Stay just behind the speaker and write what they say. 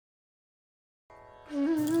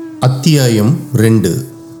அத்தியாயம் 2.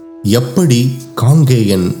 எப்படி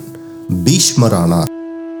காங்கேயன் பீஷ்மரானார்.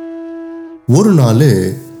 ஒரு நாள்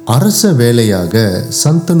அரச வேலையாக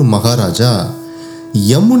சந்தனு மகாராஜா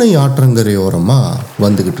யமுனை ஆற்றங்கரையோரமாக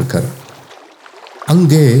வந்துக்கிட்டு இருக்கார்.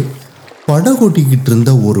 அங்கே படகொட்டிக்கிட்டு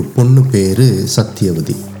இருந்த ஒரு பொண்ணு பேர்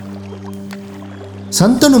சத்தியவதி.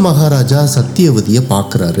 சந்தனு மகாராஜா சத்தியவதியை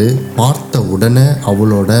பார்க்குறாரு. பார்த்த உடனே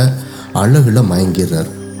அவளோட அழகில்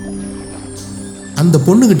மயங்கிறார். அந்த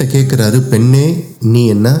பொண்ணுக்கிட்ட கேட்குறாரு, பெண்ணே நீ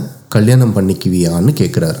என்ன கல்யாணம் பண்ணிக்குவியான்னு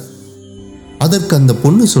கேட்குறாரு. அதற்கு அந்த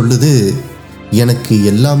பொண்ணு சொல்லுது, எனக்கு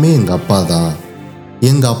எல்லாமே எங்கள் அப்பா தான்.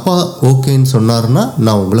 எங்கள் அப்பா ஓகேன்னு சொன்னார்னா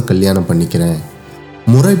நான் உங்களை கல்யாணம் பண்ணிக்கிறேன்.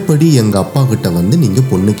 முறைப்படி எங்கள் அப்பா கிட்ட வந்து நீங்கள்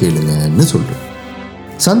பொண்ணு கேளுங்கன்னு சொல்கிறேன்.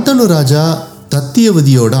 சந்தனு ராஜா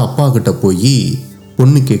சத்தியவதியோட அப்பா கிட்ட போய்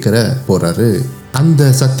பொண்ணு கேட்குற போகிறாரு.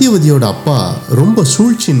 அந்த சத்தியவதியோட அப்பா ரொம்ப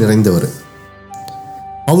சூழ்ச்சி நிறைந்தவர்.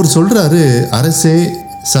 அவர் சொல்கிறாரு, அரசே,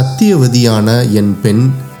 சத்தியவதியான என் பெண்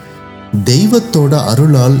தெய்வத்தோட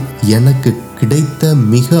அருளால் எனக்கு கிடைத்த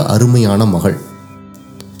மிக அருமையான மகள்.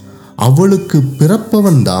 அவளுக்கு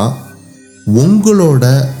பிறப்பவன் தான் உங்களோட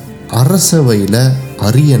அரசவையில்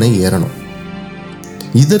அரியணை ஏறணும்.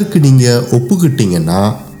 இதற்கு நீங்கள் ஒப்புக்கிட்டீங்கன்னா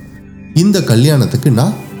இந்த கல்யாணத்துக்கு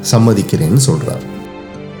நான் சம்மதிக்கிறேன்னு சொல்கிறார்.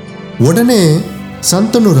 உடனே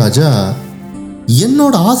சந்தனு ராஜா,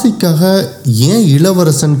 என்னோட ஆசைக்காக ஏன்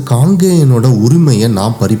இளவரசன் காங்கேயனோட உரிமையை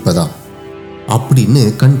நான் பறிப்பதா அப்படின்னு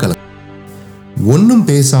கண்கல ஒன்றும்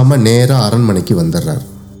பேசாமல் நேராக அரண்மனைக்கு வந்துடுறார்.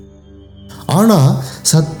 ஆனால்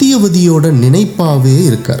சத்தியவதியோட நினைப்பாகவே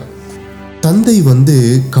இருக்கார். தந்தை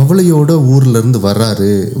கவலையோட ஊர்லேருந்து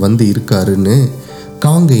வர்றாரு, இருக்காருன்னு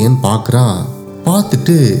காங்கேயன் பார்க்குறான்.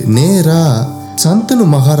 பார்த்துட்டு நேராக சந்தனு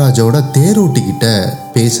மகாராஜாவோட தேரோட்டிக்கிட்ட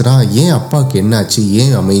பேசுகிறான். ஏன் அப்பாவுக்கு என்னாச்சு,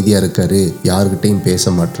 ஏன் அமைதியாக இருக்காரு, யாருக்கிட்டையும்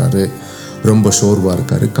பேச மாட்டாரு, ரொம்ப சோர்வாக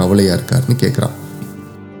இருக்காரு, கவலையாக இருக்காருன்னு கேட்குறான்.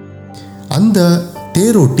 அந்த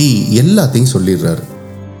தேரோட்டி எல்லாத்தையும் சொல்லிடுறாரு.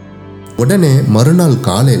 உடனே மறுநாள்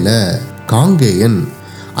காலையில் காங்கேயன்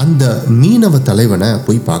அந்த மீனவ தலைவனை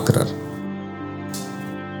போய் பார்க்குறார்.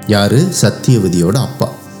 யாரு? சத்தியவதியோட அப்பா.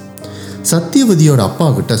 சத்தியவதியோட அப்பா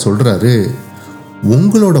கிட்ட சொல்கிறாரு,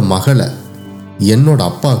 உங்களோட மகளை என்னோட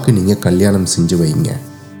அப்பாவுக்கு நீங்கள் கல்யாணம் செஞ்சு வைங்க.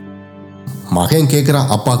 மகன் கேட்குறான்,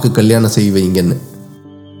 அப்பாவுக்கு கல்யாணம் செய்ய வைங்கன்னு.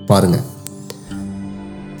 பாருங்க,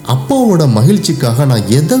 அப்பாவோட மகிழ்ச்சிக்காக நான்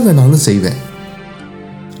எதை வேணாலும் செய்வேன்.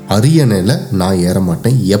 அரியணையில் நான் ஏற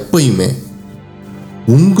மாட்டேன் எப்பயுமே.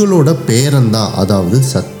 உங்களோட பேரன்தான், அதாவது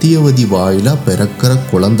சத்தியவதி வாயில பிறக்கிற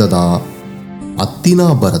குழந்தை தான்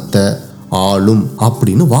அத்தினாபுரத்தை ஆளும்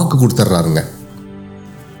அப்படின்னு வாக்கு கொடுத்துட்றாருங்க.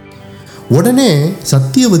 உடனே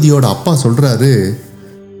சத்தியவதியோட அப்பா சொல்றாரு,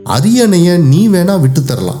 அரியணைய நீ வேணா விட்டு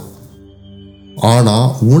தரலாம், ஆனா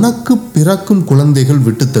உனக்கு பிறக்கும் குழந்தைகள்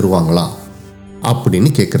விட்டு தருவாங்களா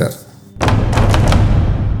அப்படின்னு கேட்கிறார்.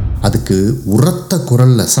 அதுக்கு உரத்த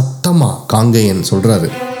குரல்ல சத்தமா காங்கேயன் சொல்றாரு,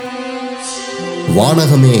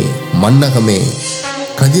 வானகமே, மன்னகமே,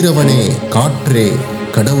 கதிரவனே, காற்றே,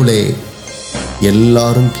 கடவுளே,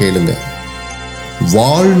 எல்லாரும் கேளுங்க.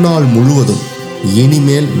 வாழ்நாள் முழுவதும்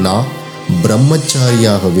இனிமேல் நான்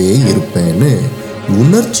பிரம்மச்சாரியாகவே இருப்பேன்னு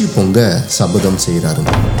உணர்ச்சி பொங்க சபதம்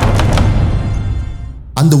செய்கிறாருங்க.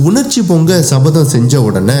 அந்த உணர்ச்சி பொங்க சபதம் செஞ்ச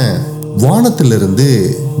உடனே வானத்திலிருந்து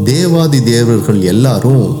தேவாதி தேவர்கள்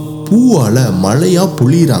எல்லாரும் பூவால மழையா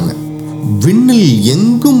பொழியிறாங்க. விண்ணில்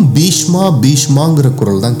எங்கும் பீஷ்மா பீஷ்மாங்கிற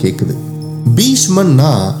குரல் தான் கேட்குது.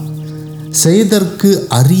 பீஷ்மன்னா செய்தற்கு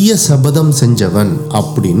அரிய சபதம் செஞ்சவன்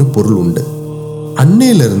அப்படின்னு பொருள் உண்டு.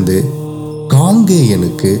 அன்னையிலிருந்து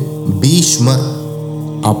காங்கேயனுக்கு பீஷ்மர்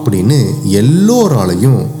அப்படின்னு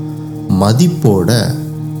எல்லோராலையும் மதிப்போட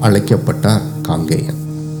அழைக்கப்பட்டார் காங்கேயன்.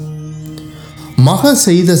 மக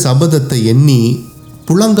செய்த சபதத்தை எண்ணி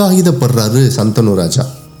புலங்காகிதப்படுறாரு சந்தனு ராஜா.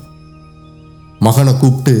 மகனை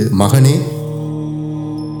கூப்பிட்டு, மகனே,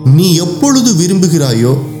 நீ எப்பொழுது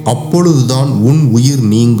விரும்புகிறாயோ அப்பொழுதுதான் உன் உயிர்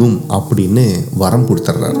நீங்கும் அப்படின்னு வரம்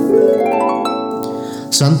கொடுத்துட்றாரு.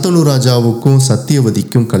 சந்தனு ராஜாவுக்கும்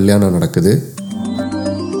சத்தியவதிக்கும் கல்யாணம் நடக்குது.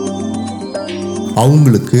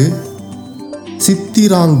 அவங்களுக்கு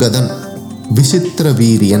சித்திராங்கதன், விசித்திர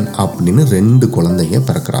வீரியன் அப்படின்னு 2 குழந்தைங்க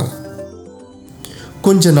பிறக்கிறாங்க.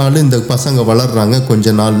 கொஞ்ச நாள் இந்த பசங்க வளர்றாங்க.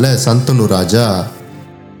 கொஞ்ச நாளில் சந்தனு ராஜா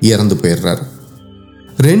இறந்து போயிடுறாரு.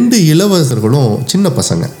 2 இளவரசர்களும் சின்ன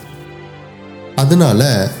பசங்க. அதனால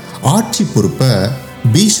ஆட்சி பொறுப்பை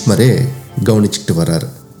பீஷ்மரே கவனிச்சுட்டு வர்றாரு.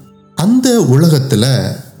 அந்த உலகத்தில்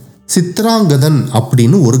சித்திராங்கதன்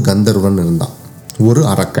அப்படின்னு ஒரு கந்தர்வன் இருந்தான், ஒரு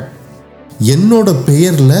அரக்கன். என்னோட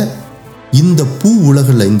பெயரில் இந்த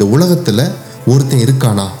இந்த உலகத்தில் ஒருத்தன்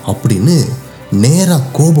இருக்கானா அப்படின்னு நேராக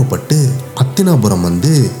கோபப்பட்டு அத்தினாபுரம்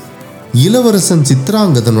இளவரசன்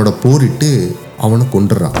சித்ராங்கதனோட போரிட்டு அவனை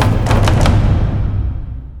கொன்றுறான்.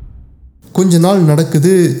 கொஞ்ச நாள்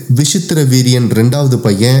நடக்குது. விசித்திர வீரியன் 2வது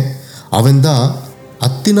பையன், அவன்தான்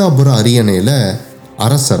அத்தினாபுர அரியணையில்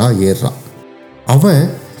அரசராக ஏறுறான். அவன்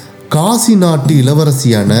காசி நாட்டு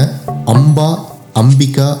இளவரசியான அம்பா,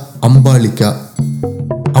 அம்பிகா, அம்பாலிகா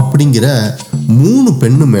அப்படிங்கிற 3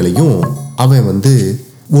 பெண்ணு மேலேயும் அவன்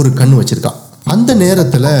ஒரு கண் வச்சிருக்கான். அந்த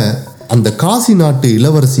நேரத்தில் அந்த காசி நாட்டு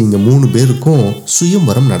இளவரசிங்க 3 பேருக்கும்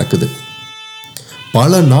சுயம்வரம் நடக்குது.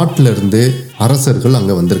 பல நாட்டில இருந்து அரசர்கள்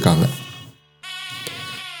அங்கே வந்திருக்காங்க.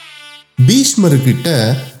 பீஷ்மர்கிட்ட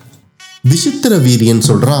விசித்திர வீரியன்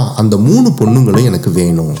சொல்றான், அந்த 3 பொண்ணுங்களும் எனக்கு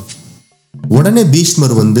வேணும். உடனே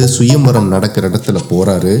பீஷ்மர் சுயம்வரம் நடக்கிற இடத்துல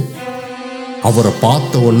போறாரு. அவரை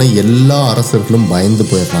பார்த்த உடனே எல்லா அரசர்களும் பயந்து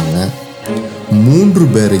போயிடுறாங்க. 3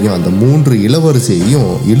 பேரையும், அந்த 3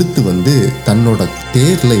 இளவரசியையும் இழுத்து தன்னோட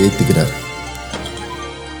தேர்ல ஏத்திக்கிறார்.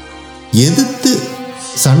 எதிர்த்து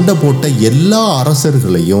சண்டை போட்ட எல்லா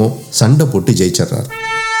அரசர்களையும் சண்டை போட்டு ஜெயிச்சிடுறார்.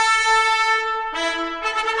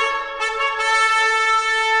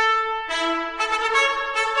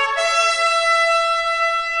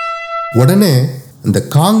 உடனே இந்த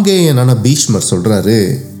காங்கேயனான பீஷ்மர் சொல்றாரு,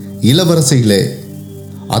 இளவரசிகளே,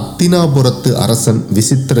 அத்தினாபுரத்து அரசன்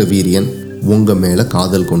விசித்திர வீரியன் உங்க மேல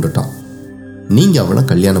காதல் கொண்டுட்டான். நீங்க அவனை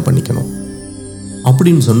கல்யாணம் பண்ணிக்கணும்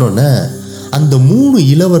அப்படின்னு சொன்னோன்னே அந்த 3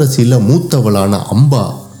 இளவரசியில மூத்தவளான அம்பா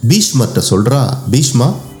பீஷ்மர்கிட்ட சொல்றா, பீஷ்மா,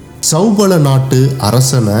 சௌபல நாட்டு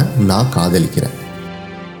அரசனை நான் காதலிக்கிறேன்.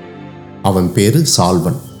 அவன் பேரு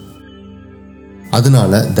சால்வன்.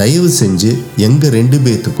 அதனால தயவு செஞ்சு எங்க 2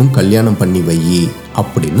 பேத்துக்கும் கல்யாணம் பண்ணி வை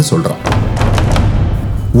அப்படின்னு சொல்றான்.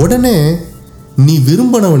 உடனே நீ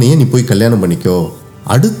விரும்பினவனையே நீ போய் கல்யாணம் பண்ணிக்கோ,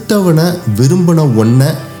 அடுத்தவனை விரும்பின ஒன்ன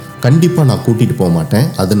கண்டிப்பா நான் கூட்டிட்டு போக மாட்டேன்.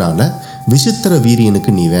 அதனால விசித்திர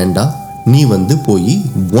வீரியனுக்கு நீ வேண்டாம், நீ போய்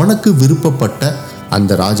உனக்கு விருப்பப்பட்ட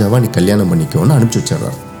அந்த ராஜாவா நீ கல்யாணம் பண்ணிக்கோன்னு அனுப்பிச்சு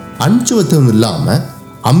வச்சிடறார். அனுப்பிச்சு வச்சது இல்லாம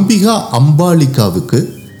அம்பிகா, அம்பாலிகாவுக்கு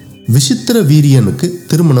விசித்திர வீரியனுக்கு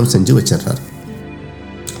திருமணம் செஞ்சு வச்சிடறார்.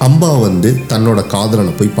 அம்பா தன்னோட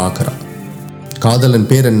காதலனை போய் பார்க்கறான். காதலன்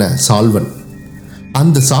பேர் என்ன? சால்வன்.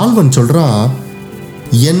 அந்த சால்வன் சொல்றான்,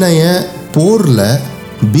 என்னைய போர்ல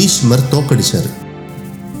பீஷ்மர் தோக்கடிச்சாரு,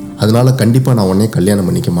 அதனால கண்டிப்பா நான் உன்னை கல்யாணம்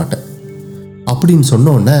பண்ணிக்க மாட்டேன் அப்படின்னு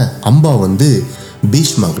சொன்னோடனே அம்பா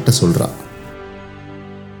பீஷ்மா கிட்ட சொல்றான்.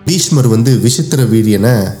 பீஷ்மர் விசித்திர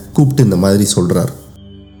வீரியனை கூப்பிட்டு இந்த மாதிரி சொல்றார்.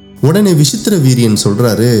 உடனே விசித்திர வீரியன்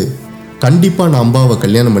சொல்றாரு, கண்டிப்பா நான் அம்பாவை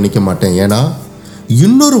கல்யாணம் பண்ணிக்க மாட்டேன், ஏன்னா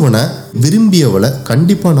இன்னொருவனை விரும்பியவளை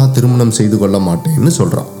கண்டிப்பா நான் திருமணம் செய்து கொள்ள மாட்டேன்னு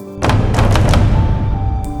சொல்றான்.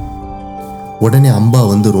 உடனே அம்பா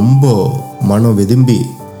ரொம்ப மனம் வெதும்பி,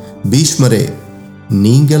 பீஷ்மரே,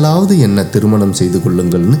 நீங்களாவது என்ன திருமணம் செய்து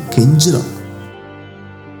கொள்ளுங்கள்னு கெஞ்சுறான்.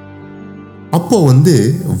 அப்போ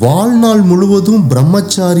வாழ்நாள் முழுவதும்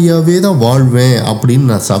பிரம்மச்சாரியாவே தான் வாழ்வேன்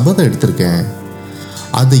அப்படின்னு நான் சபதம் எடுத்திருக்கேன்,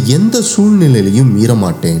 அதை எந்த சூழ்நிலையிலையும் மீற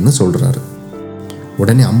மாட்டேன்னு சொல்றாரு.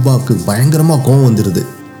 உடனே அம்பாவுக்கு பயங்கரமா கோவம் வந்துடுது.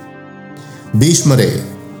 பீஷ்மரே,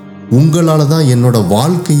 உங்களால தான் என்னோட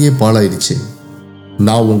வாழ்க்கையே பாழாயிடுச்சு,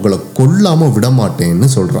 நான் உங்களை கொல்லாம விட மாட்டேன்னு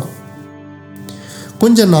சொல்றான்.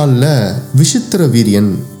 கொஞ்ச நாள்ல விசித்திர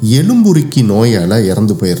வீரியன் எலும்புருக்கி நோயால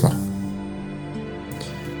இறந்து போயிடுறான்.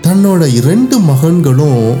 தன்னோட 2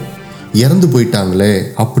 மகன்களும் இறந்து போயிட்டாங்களே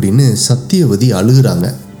அப்படின்னு சத்தியவதி அழுகுறாங்க.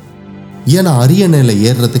 ஏன்னா அரியணையில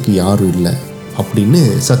ஏறுறதுக்கு யாரும் இல்லை அப்படின்னு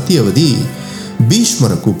சத்தியவதி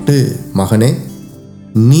பீஷ்மரை கூப்பிட்டு, மகனே,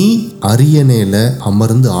 நீ அரியணையில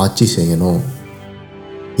அமர்ந்து ஆட்சி செய்யணும்.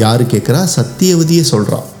 யாரு கேட்குறா? சத்தியவதியே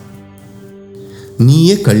சொல்றா.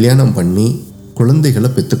 நீயே கல்யாணம் பண்ணி குழந்தைகளை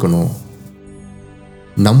பெற்றுக்கணும்,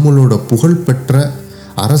 நம்மளோட புகழ்பெற்ற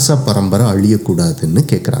அரச பரம்பரை அழியக்கூடாதுன்னு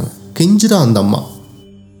கேட்குறாங்க. கெஞ்சுறா அந்த அம்மா.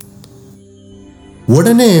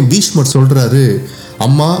 உடனே பீஷ்மர் சொல்றாரு,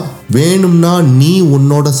 அம்மா, வேணும்னா நீ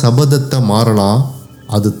உன்னோட சபதத்தை மாறலாம்,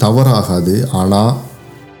 அது தவறாகாது, ஆனால்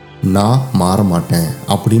நான் மாற மாட்டேன்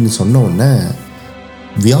அப்படின்னு சொன்ன உடனே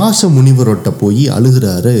வியாச முனிவரோட்ட போய்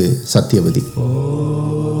அழுகிறாரு சத்தியவதி.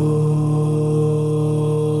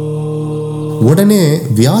 உடனே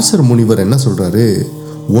வியாசர் முனிவர் என்ன சொல்றாரு,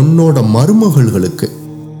 உன்னோட மருமகள்களுக்கு,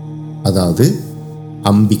 அதாவது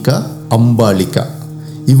அம்பிகா, அம்பாலிகா,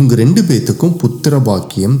 இவங்க 2 பேத்துக்கும் புத்திர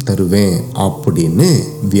பாக்கியம் தருவேன் அப்படின்னு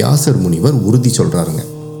வியாசர் முனிவர் உறுதி சொல்றாருங்க.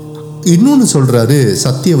 இன்னொன்னு சொல்றாரு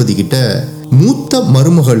சத்தியவதி கிட்ட, மூத்த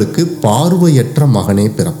மருமகளுக்கு பார்வையற்ற மகனே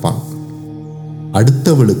பிறப்பான்,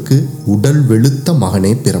 அடுத்தவளுக்கு உடல் வெளுத்த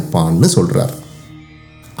மகனே பிறப்பான்னு சொல்றார்.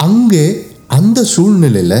 அங்கே அந்த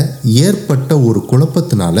சூழ்நிலையில ஏற்பட்ட ஒரு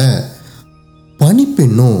குழப்பத்தினால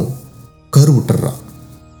பனிப்பெண்ணும் கருவுட்டுறான்.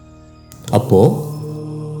 அப்போ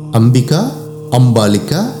அம்பிகா,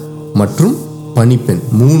 அம்பாலிகா மற்றும் பணிப்பெண்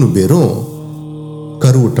 3 பேரும்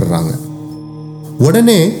கருவுட்டுறாங்க.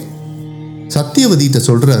 உடனே சத்தியவதிகிட்ட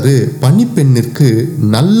சொல்றாரு, பணிப்பெண்ணிற்கு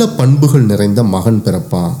நல்ல பண்புகள் நிறைந்த மகன்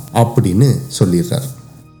பிறப்பான் அப்படின்னு சொல்லிடுறார்.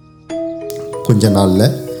 கொஞ்ச நாள்ல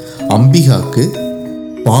அம்பிகாக்கு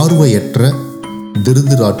பார்வையற்ற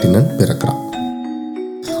திருதராட்டினன் பிறக்கிறான்.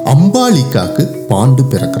 அம்பாலிகாக்கு பாண்டு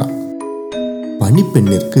பிறக்கிறான்.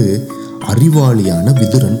 பணிப்பெண்ணிற்கு அறிவாளியான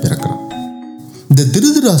விதுரன் பிறக்கிறான். இந்த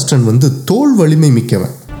திருதராஷ்டிரன் தோல் வலிமை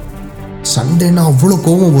மிக்கவன். சண்டைனா அவ்வளோ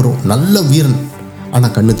கோபம் வரும். நல்ல வீரன், ஆனா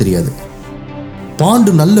கண்ணு தெரியாது.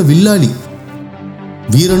 பாண்டு நல்ல வில்லாளி,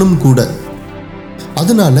 வீரனும் கூட.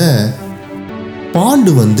 அதனால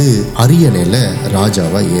பாண்டு அரியணையில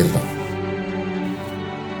ராஜாவா ஏறுறான்.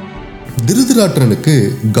 திருதராட்டிரனுக்கு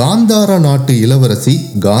காந்தார நாட்டு இளவரசி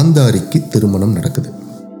காந்தாரிக்கு திருமணம் நடக்குது.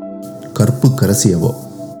 கற்புக்கரசியவோ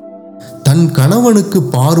தன் கணவனுக்கு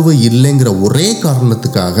பார்வை இல்லைங்கிற ஒரே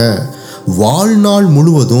காரணத்துக்காக வாழ்நாள்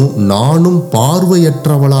முழுவதும் நானும்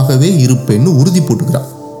பார்வையற்றவளாகவே இருப்பேன்னு உறுதி போட்டுக்கிறான்.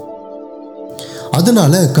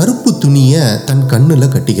 அதனால கருப்பு துணிய தன் கண்ணுல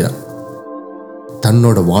கட்டிக்கிறான்.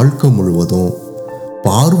 தன்னோட வாழ்க்கை முழுவதும்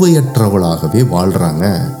பார்வையற்றவளாகவே வாழ்றாங்க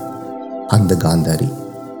அந்த காந்தாரி.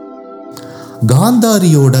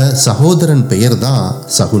 காந்தாரியோட சகோதரன் பெயர் தான்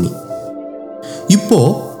சகுனி. இப்போ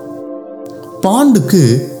பாண்டுக்கு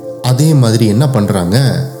அதே மாதிரி என்ன பண்றாங்க,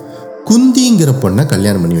 குந்திங்கிற பொண்ணை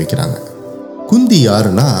கல்யாணம் பண்ணி வைக்கிறாங்க. குந்தி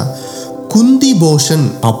யாருன்னா, குந்தி போஷன்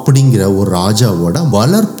அப்படிங்கிற ஒரு ராஜாவோட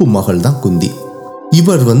வளர்ப்பு மகள் தான் குந்தி.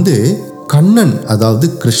 இவர் கண்ணன், அதாவது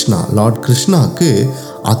கிருஷ்ணா, லார்ட் கிருஷ்ணாக்கு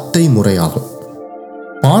அத்தை முறையாகும்.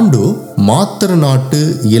 பாண்டு மாத்திர நாட்டு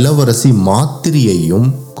இளவரசி மாத்திரியையும்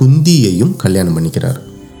குந்தியையும் கல்யாணம் பண்ணிக்கிறார்.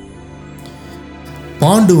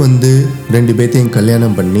 பாண்டு 2 பேர்த்தையும்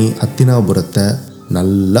கல்யாணம் பண்ணி அத்தினாபுரத்தை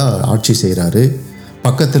நல்லா ஆட்சி செய்கிறாரு.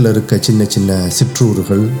 பக்கத்தில் இருக்க சின்ன சின்ன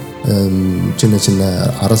சிற்றூர்கள், சின்ன சின்ன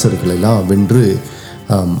அரசர்கள் எல்லாம் வென்று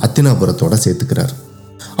அத்தினாபுரத்தோட சேர்த்துக்கிறார்.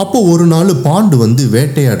 அப்போ ஒரு நாள் பாண்டு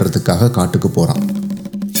வேட்டையாடுறதுக்காக காட்டுக்கு போகிறான்.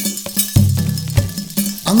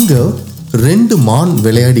 அங்கே 2 மான்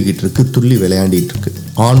விளையாடிக்கிட்டு இருக்கு, துள்ளி விளையாடிட்டு இருக்கு.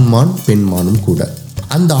 ஆண்மான் பெண்மானும் கூட.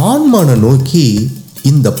 அந்த ஆண்மானை நோக்கி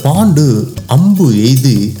இந்த பாண்டு அம்பு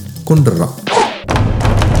எய்து கொண்டுறான்.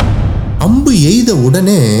 அம்பு எய்த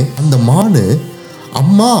உடனே அந்த மானு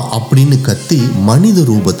அம்மா அப்படின்னு கத்தி மனித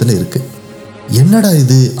ரூபத்தில் இருக்கு. என்னடா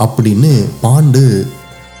இது அப்படின்னு பாண்டு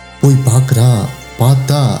போய் பார்க்குறான்.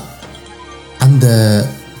 பார்த்தா அந்த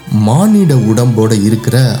மானிட உடம்போட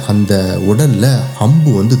இருக்கிற அந்த உடல்ல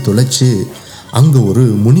அம்பு துளைச்சு அங்க ஒரு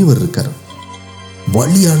முனிவர் இருக்கார்.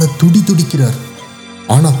 வலியால துடிக்கிறார்.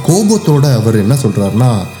 ஆனா கோபத்தோட அவர் என்ன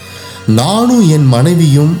சொல்றாருன்னா, நானும் என்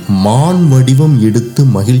மனைவியும் மான் வடிவம் எடுத்து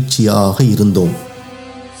மகிழ்ச்சியாக இருந்தோம்.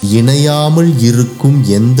 இணையாமல் இருக்கும்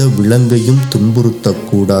எந்த விலங்கையும்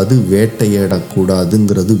துன்புறுத்தக்கூடாது,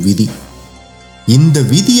 வேட்டையாடக்கூடாதுங்கிறது விதி. இந்த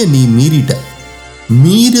விதியை நீ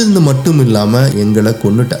மீறினது மட்டும் இல்லாம எங்களை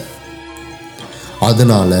கொன்னுட்ட.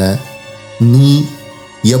 அதனால நீ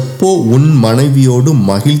எப்போ உன் மனைவியோடு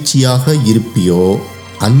மகிழ்ச்சியாக இருப்பியோ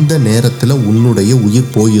அந்த நேரத்துல உன்னுடைய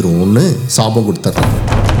உயிர் போயிரும்னு சாபம் கொடுத்துட்றான்.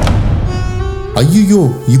 ஐயோ,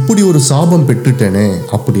 இப்படி ஒரு சாபம் பெற்றுட்டேனே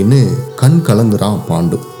அப்படின்னு கண் கலங்குறான்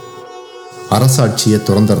பாண்டு. அரசாட்சியை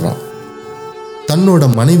துறந்துடுறான். தன்னோட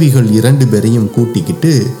மனைவிகள் 2 பேரையும்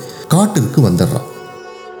கூட்டிக்கிட்டு காட்டிற்கு வந்துடுறான்.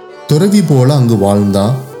 துறவி போல அங்கு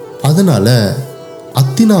வாழ்ந்தான். அதனால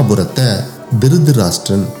அத்தினாபுரத்தை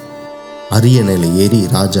திருதராஷ்டிரன் அரியணையில ஏறி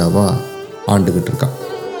ராஜாவா ஆண்டுகிட்டு இருக்கான்.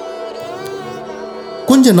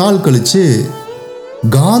 கொஞ்ச நாள் கழிச்சு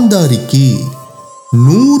காந்தாரிக்கு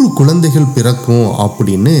 100 குழந்தைகள் பிறக்கும்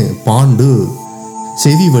அப்படின்னு பாண்டு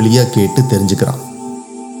செவி வழியா கேட்டு தெரிஞ்சுக்கிறான்.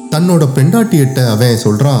 தன்னோட பெண்டாட்டியிட்ட அவன்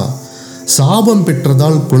சொல்றான், சாபம்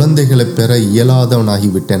பெற்றதால் குழந்தைகளை பெற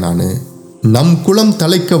இயலாதவனாகிவிட்டேன் நானு, நம் குலம்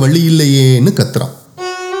தலைக்க வழி இல்லையேன்னு கத்துறான்.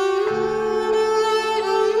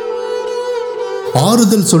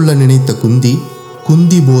 ஆறுதல் சொல்ல நினைத்த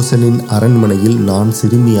குந்தி போசனின் அரண்மனையில் நான்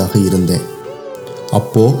சிறுமியாக இருந்தேன்.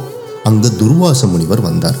 அப்போ அங்க துர்வாச முனிவர்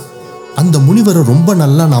வந்தார். அந்த முனிவரை ரொம்ப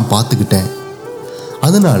நல்லா நான் பார்த்துக்கிட்டேன்.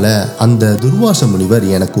 அதனால அந்த துர்வாச முனிவர்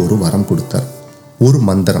எனக்கு ஒரு வரம் கொடுத்தார், ஒரு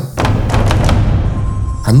மந்திரம்.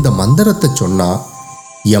 அந்த மந்திரத்தை சொன்னா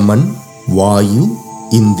யமன், வாயு,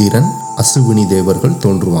 இந்திரன், அசுவினி தேவர்கள்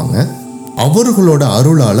தோன்றுவாங்க. அவர்களோட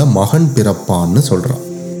அருளால மகன் பிறப்பான்னு சொல்றான்.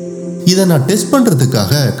 இதை நான் டெஸ்ட்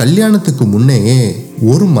பண்றதுக்காக கல்யாணத்துக்கு முன்னையே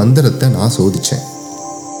ஒரு மந்திரத்தை நான் சோதிச்சேன்.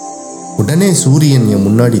 உடனே சூரியன் என்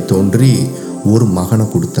முன்னாடி தோன்றி ஒரு மகனை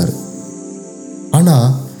கொடுத்தாரு. ஆனா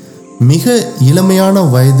மிக இளமையான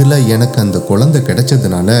வயதுல எனக்கு அந்த குழந்தை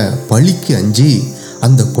கிடைச்சதுனால பழிக்கு அஞ்சி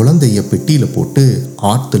அந்த குழந்தைய பெட்டியில போட்டு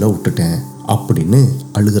ஆத்துல விட்டுட்டேன் அப்படின்னு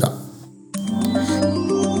அழுகிறான்.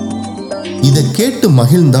 இதை கேட்டு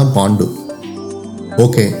மகிழ்ந்தான் பாண்டு.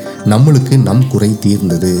 ஓகே, நம்மளுக்கு நம் குறை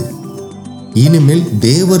தீர்ந்தது, இனிமேல்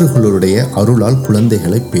தேவர்களுடைய அருளால்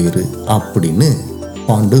குழந்தைகளை பேரு அப்படின்னு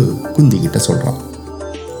பாண்டு குந்தி கிட்ட சொல்றான்.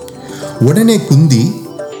 உடனே குந்தி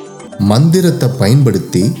மந்திரத்தை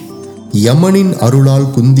பயன்படுத்தி யமனின்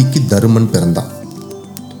அருளால் குந்திக்கு தருமன் பிறந்தான்.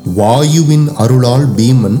 வாயுவின் அருளால்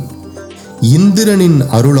பீமன், இந்திரனின்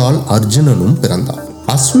அருளால் அர்ஜுனனும் பிறந்தான்.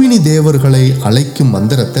 அஸ்வினி தேவர்களை அழைக்கும்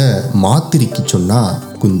மந்திரத்தை மாத்திரிக்கு சொன்னா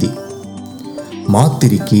குந்தி.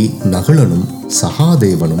 மாத்திரிக்கு நகுலனும்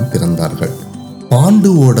சகாதேவனும் பிறந்தார்கள்.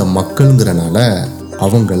 பாண்டுவோட மக்கள்ங்கிறனால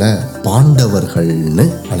அவங்கள பாண்டவர்கள்னு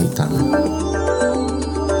அழைத்தாங்க.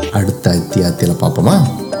 அடுத்த அத்தியாயத்தில் பார்ப்போமா?